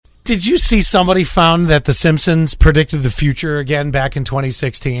Did you see somebody found that The Simpsons predicted the future again back in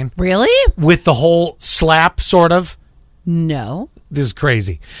 2016? Really? With the whole slap, sort of? No. This is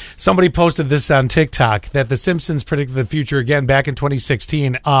crazy. Somebody posted this on TikTok that The Simpsons predicted the future again back in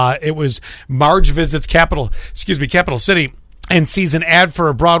 2016. It was Marge visits Capital City and sees an ad for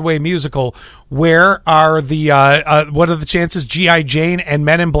a Broadway musical. Where are the what are the chances? G.I. Jane and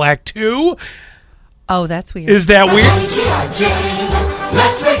Men in Black 2? Oh, that's weird. Is that weird? Hey, G.I. Jane,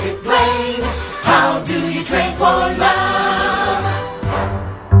 let's make it plain. How do you train for love?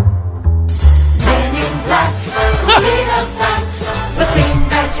 Men in Black, state of fact, the thing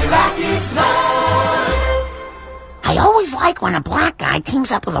that you lack is love. I always like when a black guy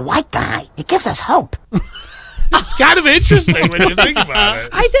teams up with a white guy. It gives us hope. It's kind of interesting when you think about it.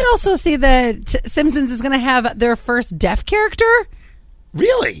 I did also see that Simpsons is going to have their first deaf character.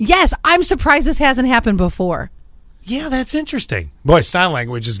 Really? Yes, I'm surprised this hasn't happened before. Yeah, that's interesting. Boy, sign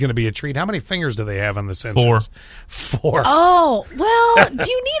language is going to be a treat. How many fingers do they have on The Simpsons? 4. Oh, well, do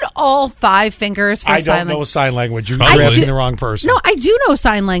you need all 5 fingers for I sign don't know language? sign language. You're Probably. asking the wrong person. No, I do know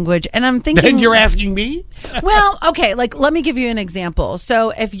sign language, and I'm thinking... Then you're asking me? Well, okay, like, let me give you an example.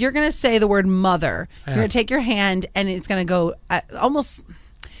 So if you're going to say the word mother, you're going to take your hand, and it's going to go almost...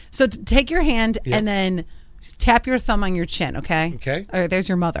 So take your hand, and then tap your thumb on your chin, okay? Okay. All right, there's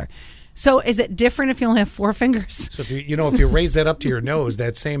your mother. So is it different if you only have 4 fingers? So if if you raise that up to your nose,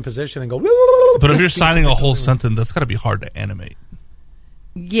 that same position, and go... But if you're signing a whole sentence, that's got to be hard to animate.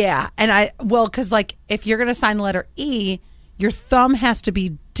 Yeah, and because like if you're going to sign the letter E, your thumb has to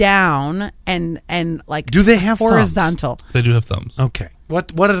be down and like Do they have horizontal. They do have thumbs. Okay.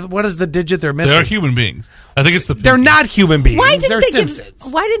 What is the digit they're missing? They are human beings. I think it's the. They're not human beings. Why didn't They're they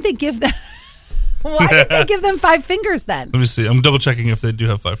Simpsons. why didn't they give them? Why didn't they give them 5 fingers then? Let me see. I'm double checking if they do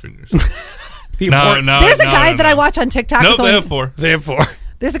have 5 fingers. The No, important- no. There's a guy that I watch on TikTok. Nope, with they only, have 4. They have 4.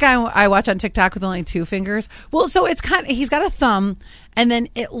 There's a guy I watch on TikTok with only 2 fingers. Well, so it's he's got a thumb, and then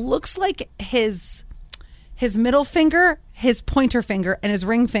it looks like his middle finger, his pointer finger, and his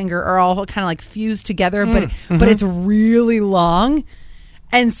ring finger are all kind of like fused together, but it's really long,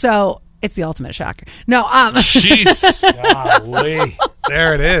 and so it's the ultimate shocker. No, Jeez. Golly.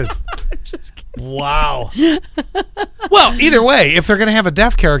 There it is. Wow. Well, either way, if they're going to have a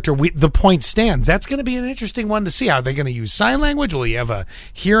deaf character, the point stands. That's going to be an interesting one to see. Are they going to use sign language? Will you have a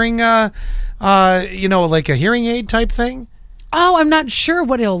hearing, like a hearing aid type thing? Oh, I'm not sure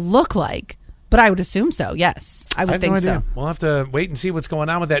what it'll look like, but I would assume so. Yes, I would have think no idea. so. We'll have to wait and see what's going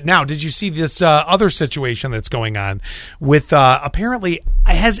on with that. Now, did you see this other situation that's going on with apparently,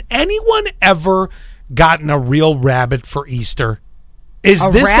 has anyone ever gotten a real rabbit for Easter? Is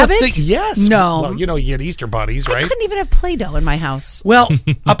A this rabbit? a thing? Yes. No. Well, you get Easter bunnies, right? I couldn't even have Play-Doh in my house. Well,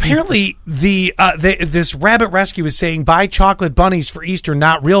 apparently this rabbit rescue is saying buy chocolate bunnies for Easter,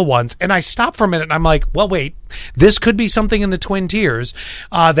 not real ones. And I stopped for a minute and I'm like, well, wait, this could be something in the Twin Tiers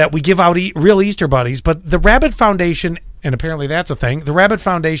that we give out real Easter bunnies. But the Rabbit Foundation, and apparently that's a thing, the Rabbit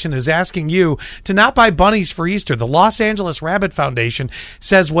Foundation is asking you to not buy bunnies for Easter. The Los Angeles Rabbit Foundation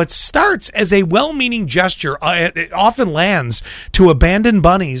says what starts as a well-meaning gesture it often lands to abandon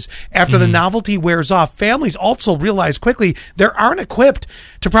bunnies after the novelty wears off. Families also realize quickly they aren't equipped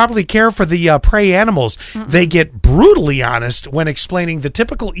to properly care for the prey animals. They get brutally honest when explaining the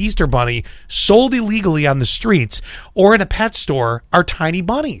typical Easter bunny sold illegally on the streets or in a pet store are tiny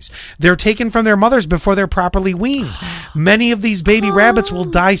bunnies. They're taken from their mothers before they're properly weaned. Many of these baby rabbits will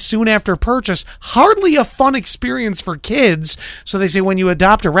die soon after purchase. Hardly a fun experience for kids. So they say when you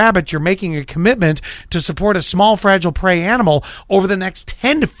adopt a rabbit, you're making a commitment to support a small, fragile prey animal over the next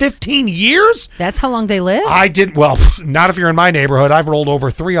 10 to 15 years. That's how long they live? I didn't. Well, not if you're in my neighborhood. I've rolled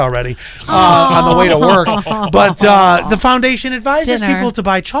over 3 already on the way to work. But the foundation advises Dinner. people to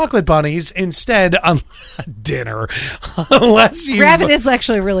buy chocolate bunnies instead on dinner, unless you. Rabbit is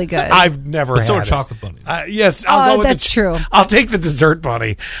actually really good. I've never But so had are it. chocolate bunnies. Yes, I'll go with that's true. I'll take the dessert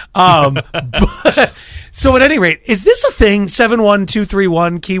bunny. So at any rate, is this a thing?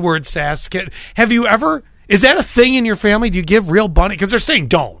 71231 keyword sass. Have you ever? Is that a thing in your family? Do you give real bunny? Because they're saying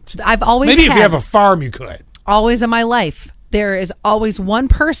don't. I've always Maybe if had, you have a farm, you could. always in my life, there is always one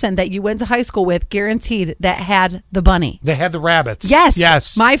person that you went to high school with, guaranteed, that had the bunny. They had the rabbits. Yes.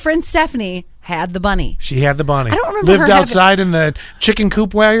 Yes. My friend Stephanie had the bunny. She had the bunny. I don't remember Lived her having- outside in the chicken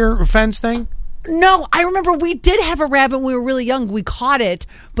coop wire fence thing. No, I remember we did have a rabbit when we were really young. We caught it,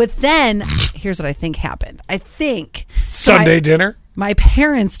 but then here's what I think happened. I think Sunday dinner. my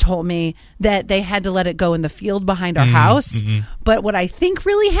parents told me that they had to let it go in the field behind our house. But what I think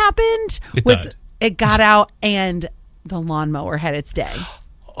really happened It was died. it got out and the lawnmower had its day.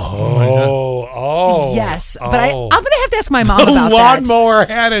 Oh, yes. But I'm going to have to ask my mom about the that. lawnmower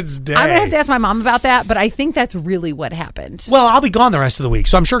had its day. I'm going to have to ask my mom about that, but I think that's really what happened. Well, I'll be gone the rest of the week,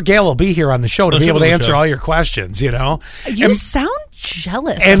 so I'm sure Gail will be here on the show to be she'll able to be on the answer show. all your questions. You know, You sound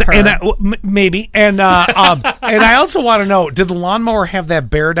jealous and of her. and maybe and I also want to know: did the lawnmower have that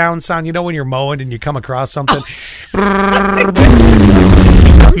bear down sound? You know, when you're mowing and you come across something.